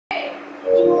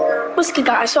What's good,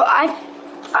 guys? So I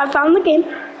found the game,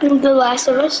 The Last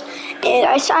of Us, and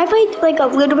I played like a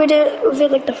little bit of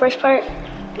it, like the first part,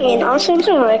 and honestly, I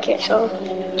didn't like it. So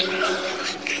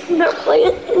I'm gonna play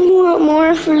it a lot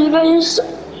more for you guys.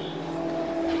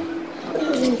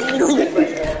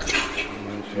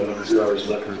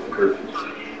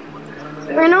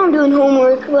 Right now I'm doing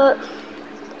homework, but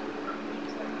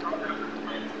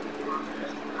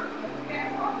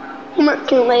homework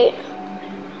can wait.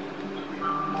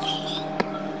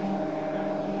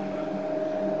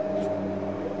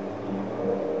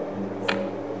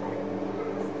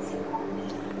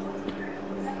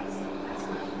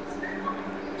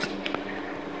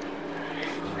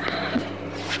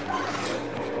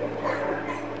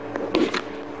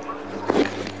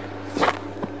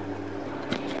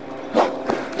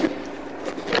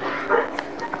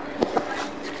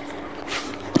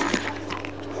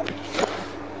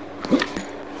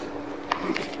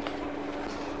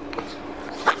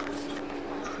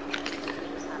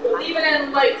 Leaving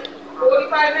in like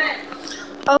 45 minutes.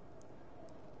 Oh.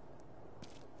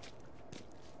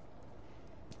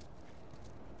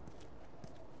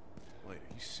 Wait,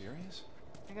 are you serious?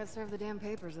 I got served the damn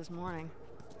papers this morning.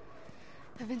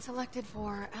 I've been selected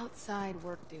for outside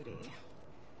work duty.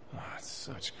 Oh, it's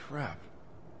such crap.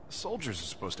 The soldiers are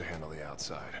supposed to handle the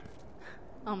outside.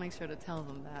 I'll make sure to tell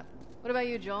them that. What about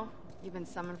you, Joel? You been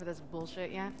summoned for this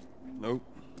bullshit yet? Nope.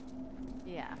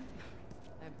 Yeah,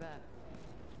 I bet.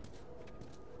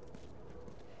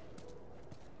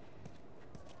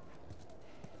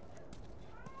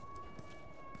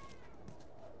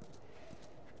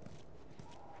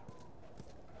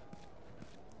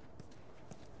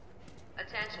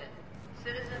 Attention.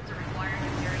 Citizens are required to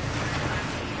carry a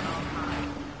at all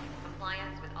times.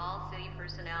 Compliance with all city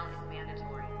personnel is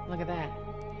mandatory. Look at that.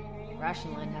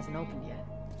 Ration line hasn't opened yet.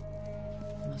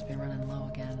 Must be running low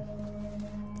again.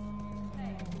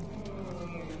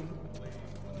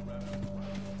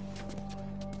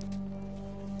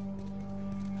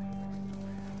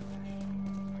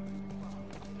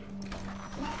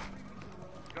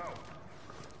 Go.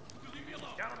 Leave me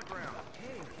alone. Down on the ground.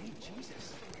 Hey,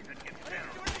 Jesus. Get down. I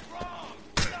didn't do anything wrong.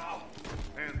 No.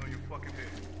 Hands on your fucking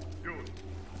head. Do it.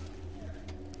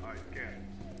 All right, scan it.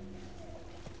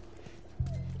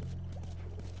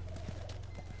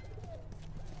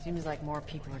 Seems like more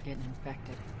people are getting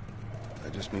infected.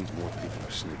 That just means more people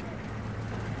are sneaking.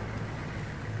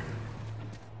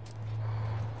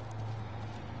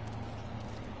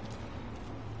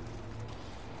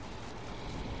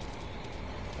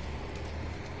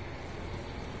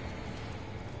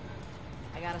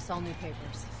 I got us all new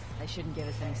papers. They shouldn't give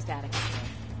us any static control.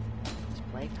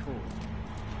 Just play it cool.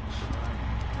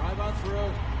 Drive on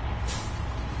through.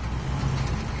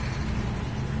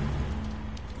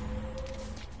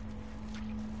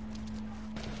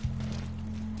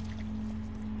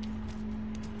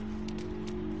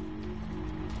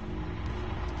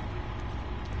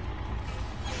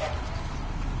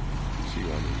 See you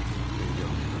on there you go.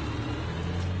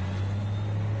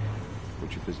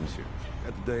 What's your business here?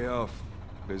 Got the day off.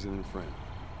 Visiting a friend.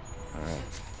 All right,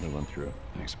 we'll run through it.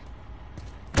 Thanks.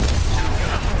 Get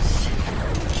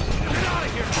out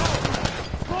of here!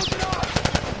 Close it off!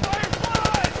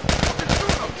 Fireflies!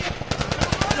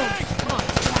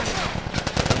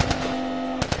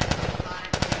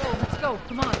 Let's go,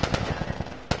 come on.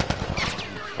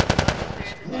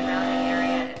 Surrounding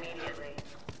area immediately.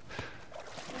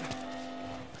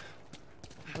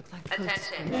 Looks like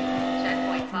Attention.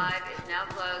 Checkpoint 5 is now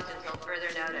closed until further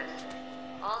notice.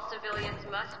 All civilians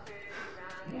must be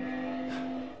surrounding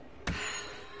area.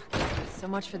 So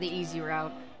much for the easy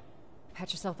route.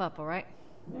 Patch yourself up, all right?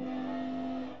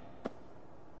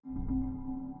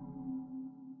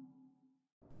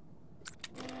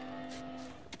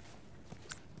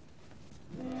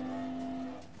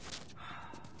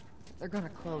 They're gonna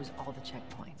close all the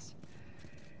checkpoints.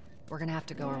 We're gonna have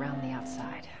to go around the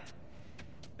outside.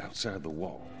 Outside the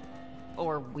wall.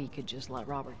 Or we could just let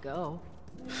Robert go.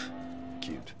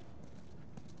 Cute.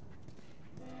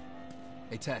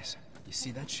 Hey, Tess, you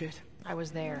see that shit? I was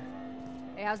there.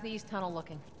 Hey, how's the East Tunnel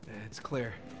looking? It's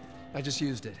clear. I just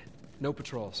used it. No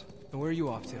patrols. And where are you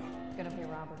off to? Gonna pay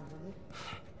Robert a visit?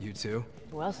 You too?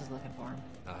 Who else is looking for him?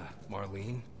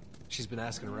 Marlene? She's been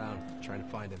asking around, trying to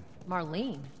find him.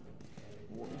 Marlene?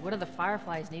 What do the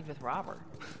Fireflies need with Robert?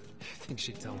 You think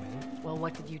she'd tell me? Well,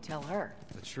 what did you tell her?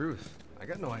 The truth. I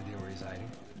got no idea where he's hiding.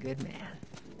 Good man.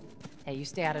 Hey, you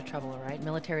stay out of trouble, all right?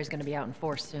 Military's gonna be out in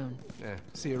force soon. Yeah,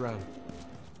 see you around.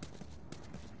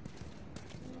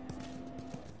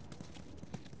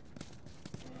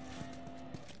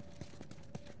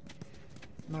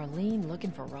 Marlene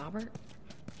looking for Robert?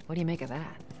 What do you make of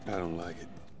that? I don't like it.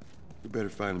 We better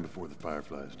find them before the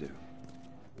Fireflies do.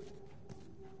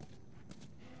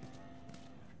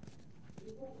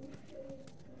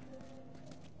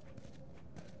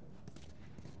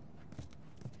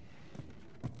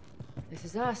 This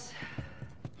is us.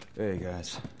 Hey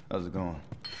guys, how's it going?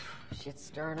 Shit's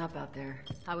stirring up out there.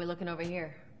 How we looking over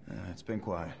here? It's been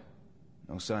quiet.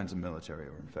 No signs of military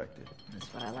or infected.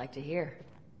 That's what I like to hear.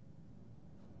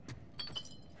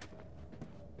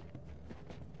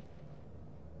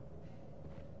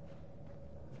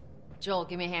 Joel,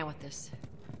 give me a hand with this.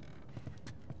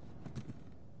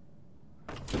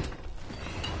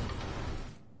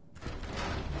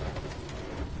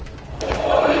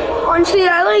 Honestly,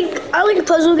 I like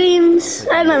puzzle games.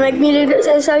 I have my mic muted.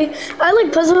 I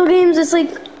like puzzle games. It's like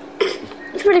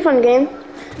it's a pretty fun game.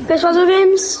 Because puzzle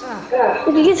games,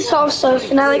 you get to solve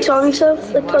stuff, and I like solving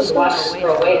stuff, like puzzles.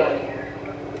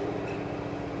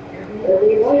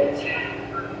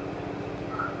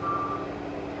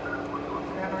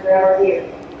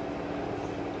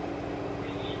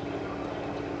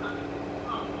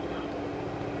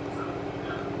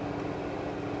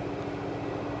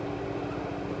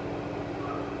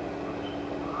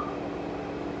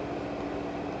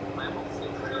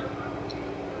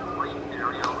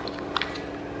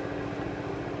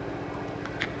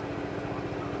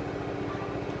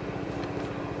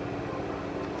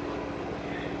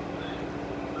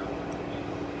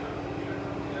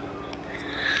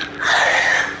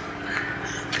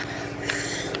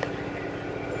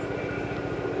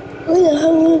 Where the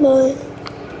hell am I?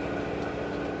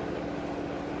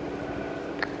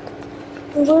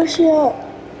 Where's she at?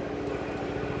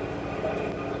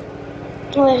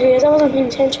 Oh, there she is. I wasn't paying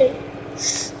attention.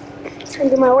 Trying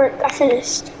to do my work. I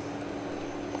finished.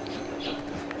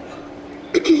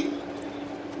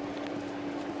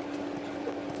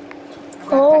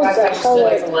 Oh, the hell.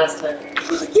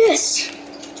 Yes!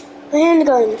 My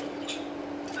handgun.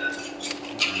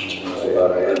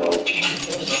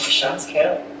 Shots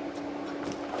count.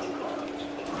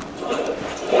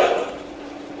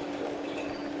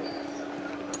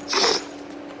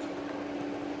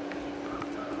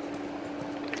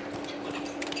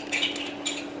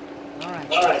 All right.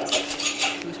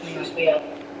 Boost me up.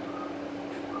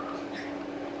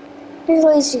 This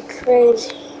lazy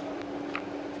crazy.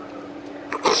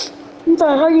 What the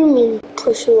hell do you mean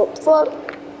push her up? Fuck.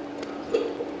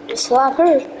 Just slap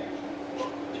her.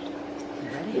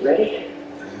 You ready?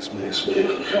 Yes, ma'am.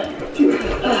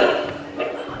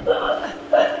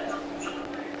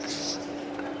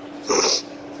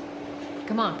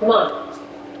 Come on.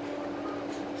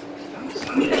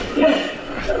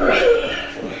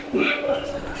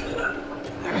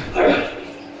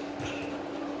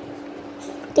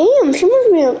 Damn, she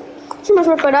must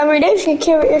work out every day. She can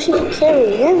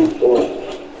carry him.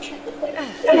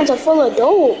 That's a full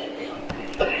adult.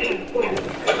 Be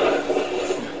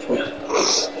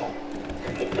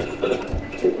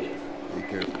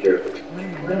careful.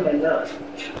 Where am I not?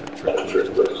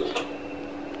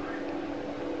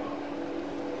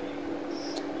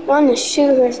 I want to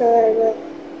shoot her so bad, but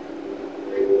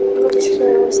I'm not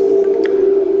sure what's going on.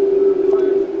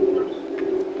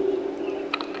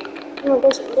 I'm gonna go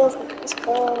some different. Let's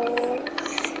go. I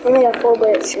only got 4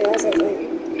 bullets, so that's it.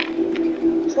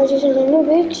 So I just did a new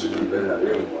bitch.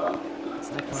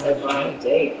 It's like my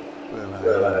date. Well, I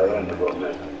don't know.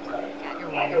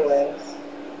 Got your ways.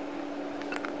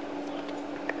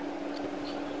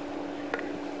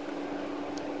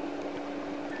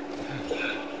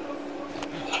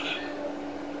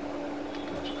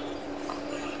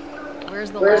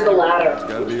 Where's the ladder? It's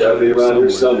gotta be around here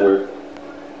somewhere.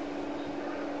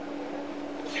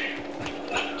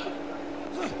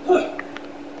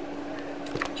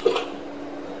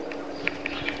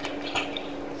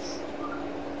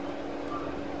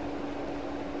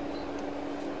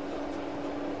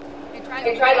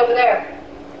 Hey, try it over there.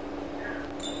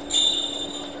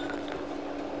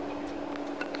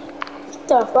 What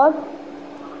the fuck?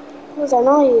 What was that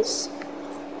noise?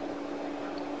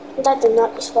 That did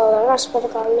not just fall out. I swear to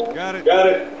God, yeah. Got it.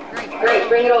 Great,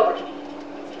 bring it over.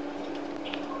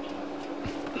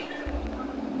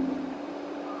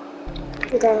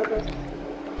 Okay.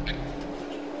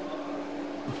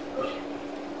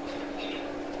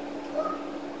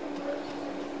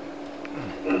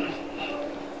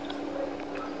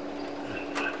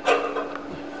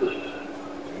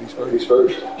 Ladies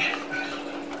first.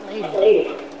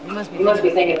 lady? You must be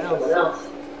thinking of someone else.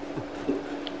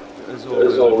 It's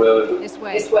all relative. This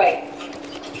way. This way.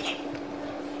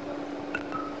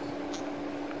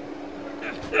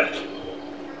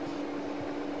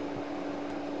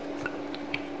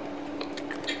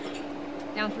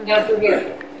 Down through Down through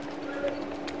here.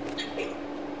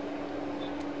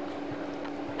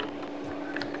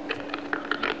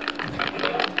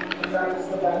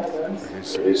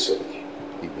 is safe.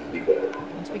 Be better.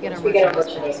 Once we get our We get our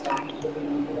merchandise back.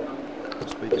 merchandise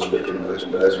back. Speaking of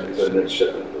Merchandise, we got next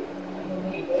shipment.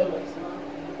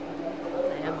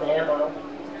 Ammo.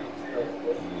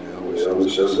 We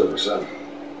always shows up some.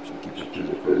 should keep it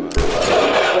busy for a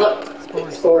while.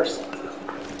 Look, spores.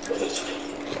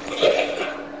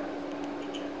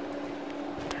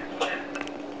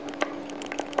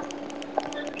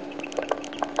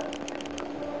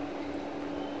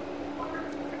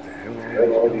 How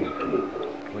long these people?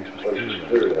 Place was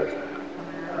clear last night.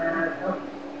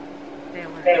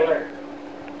 Stay alert.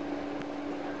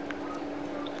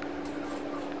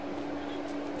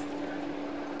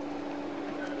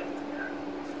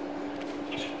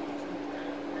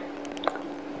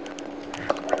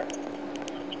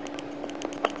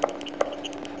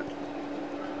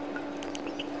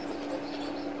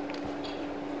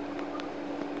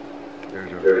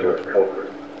 There's our culprit.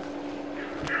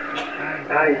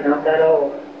 He's not that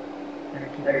old.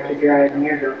 Better keep your eyes and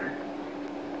ears open.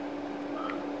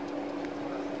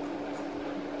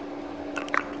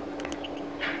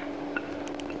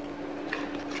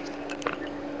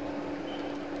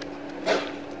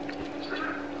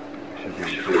 Should be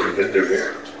get through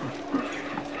here.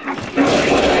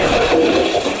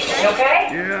 You okay?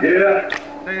 Yeah.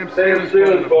 Sam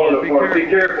ceiling's falling apart. Be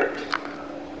careful.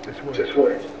 This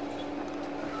way.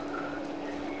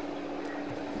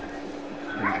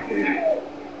 Easy.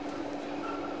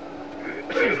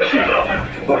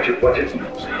 Watch it.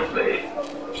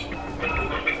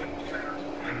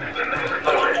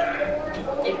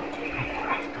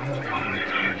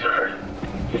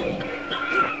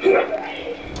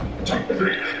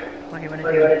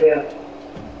 What do you want to do?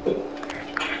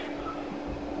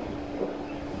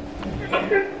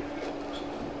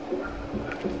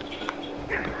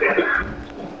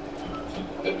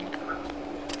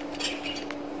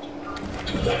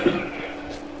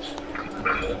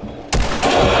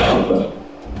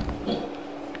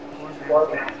 Poor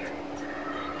bastard.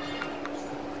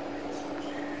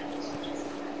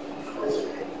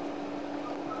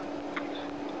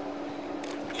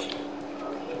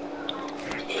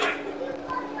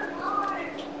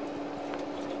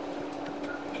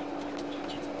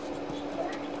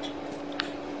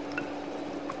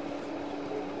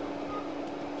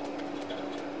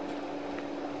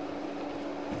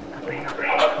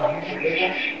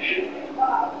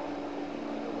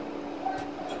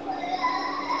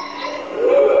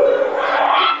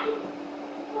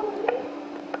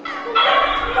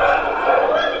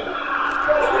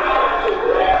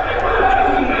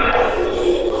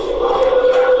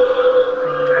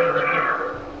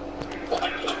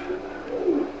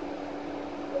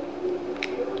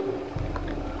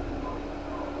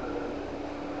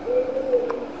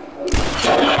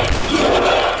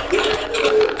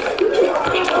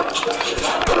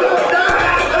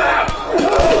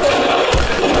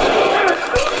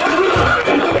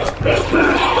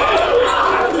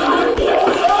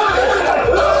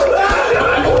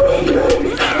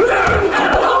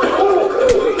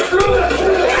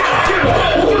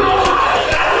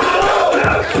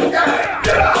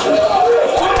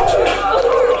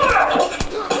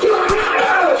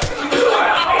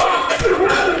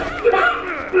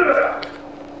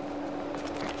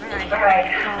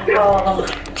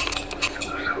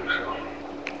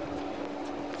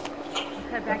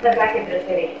 Let's head back into the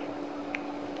city.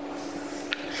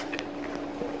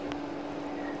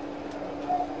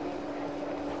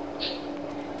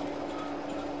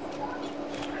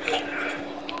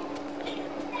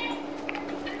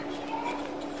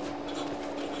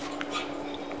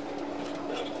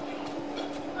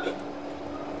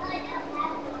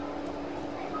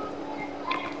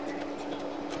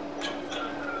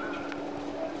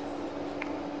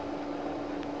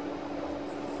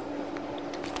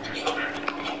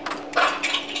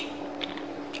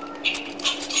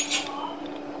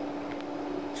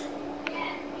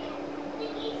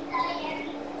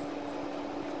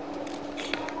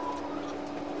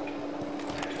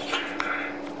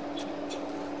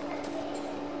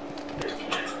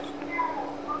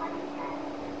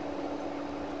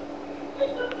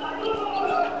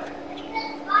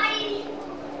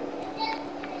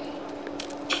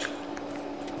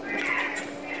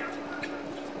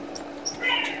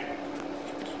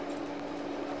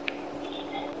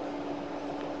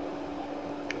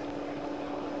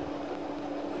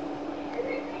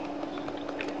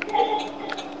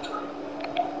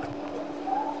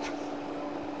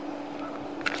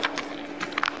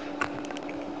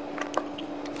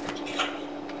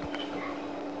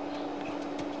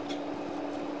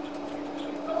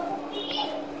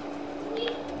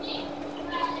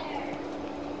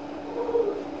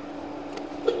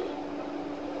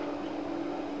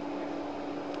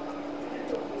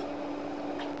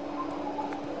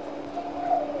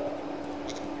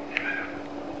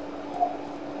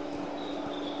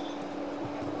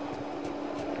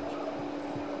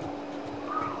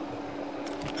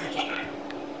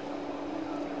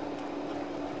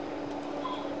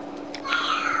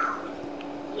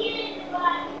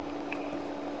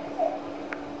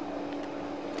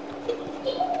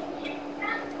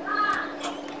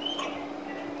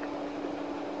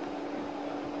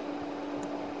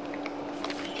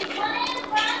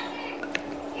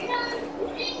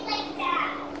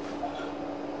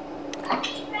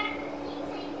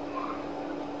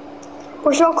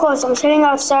 We're so close. I'm sitting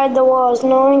outside the walls,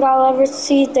 knowing I'll ever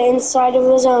see the inside of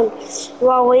the zone,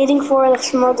 while waiting for the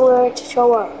smuggler to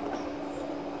show up.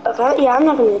 Okay, yeah, I'm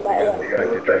not gonna do that yet.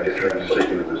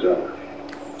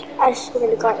 I swear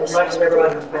to God, this is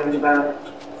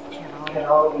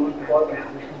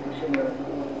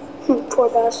poor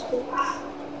bastard.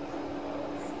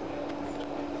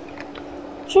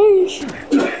 Jeez.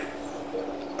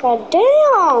 God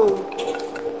damn!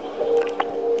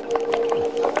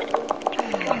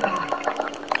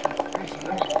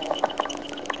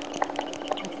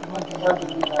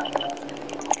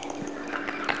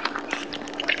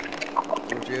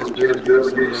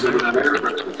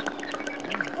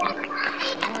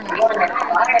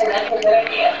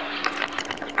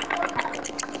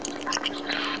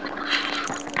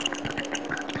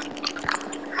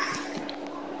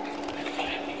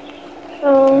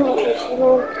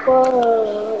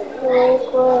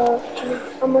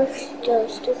 I'm a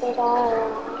stupid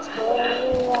ass.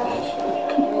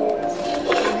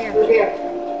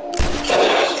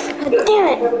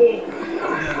 Damn it!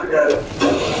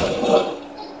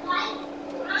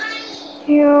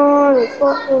 You're the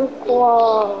fucking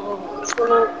wall.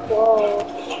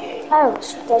 Oh,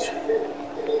 that's.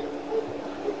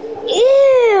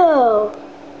 Ew!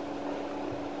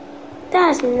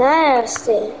 That's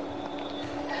nasty.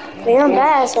 Damn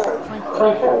bad, son.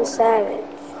 I'm savage.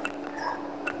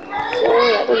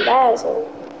 Yeah, I'm bad, son.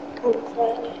 I'm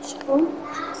savage.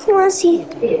 You wanna see?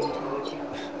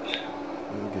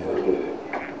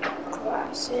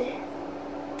 Classy.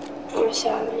 I'm a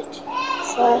savage.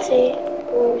 Classy,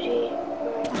 bougie,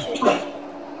 ratchet.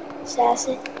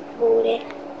 Sassy, booty,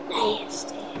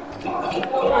 nasty.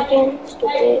 Again,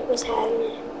 stupid, what's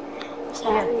happening? What's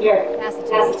happening? Here, pass it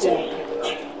to me.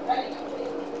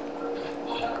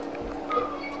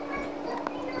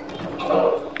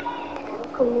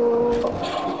 Come on.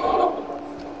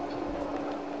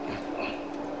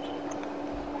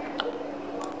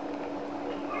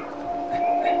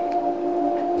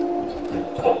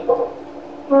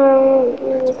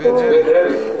 It's been heavy.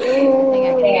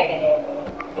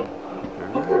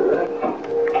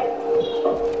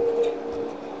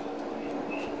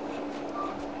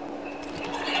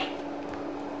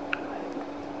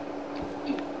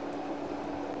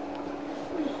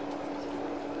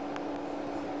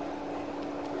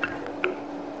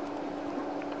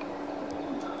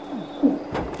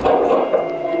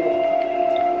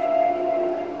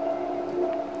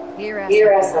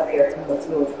 Gear us up here. Let's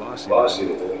move. Bossy.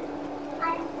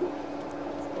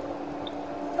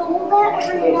 Don't let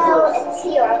her know it's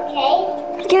here,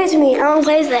 okay? Give it to me. I don't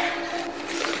play that.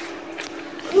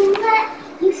 Don't let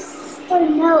you sister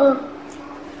know.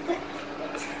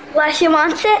 Why she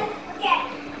wants it? Yeah.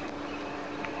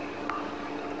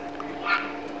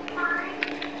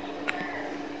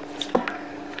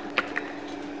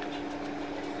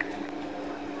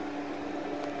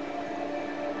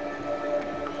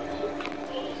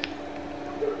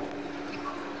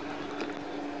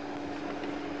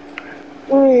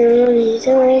 He's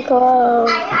gonna go.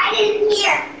 I didn't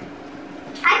hear.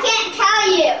 I can't tell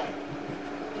you.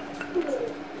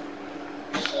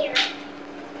 Here.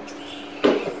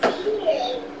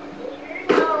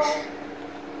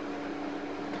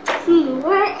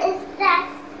 What is that?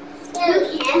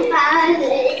 You can't find it.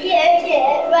 You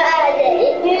can't find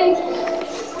it.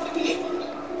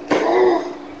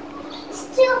 It's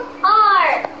too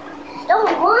hard.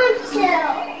 Don't want to.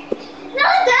 No,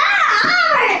 that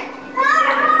hard.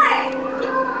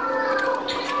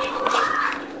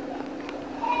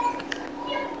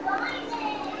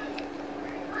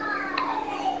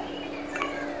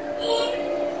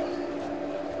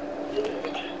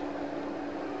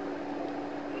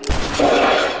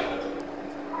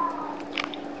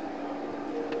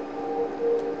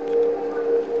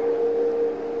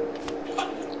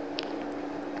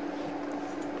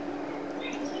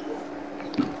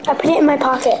 I put it in my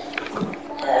pocket.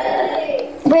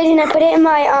 Brayden, I put it in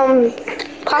my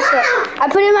pocket. I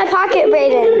put it in my pocket,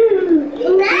 Brayden.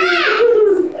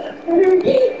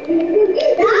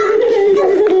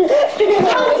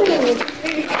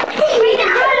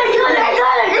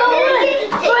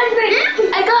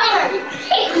 I got her.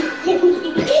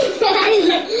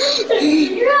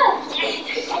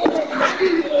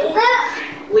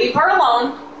 Leave her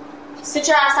alone. Sit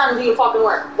your ass down and do your fucking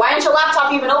work. Why isn't your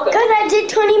laptop even open? Because I did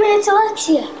 20 minutes of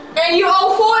Alexia. And you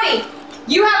owe 40.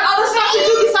 You have other stuff to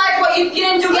do besides what you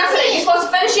didn't do yesterday. You're supposed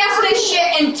to finish yesterday's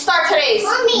shit and start today's.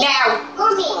 Mommy. Now.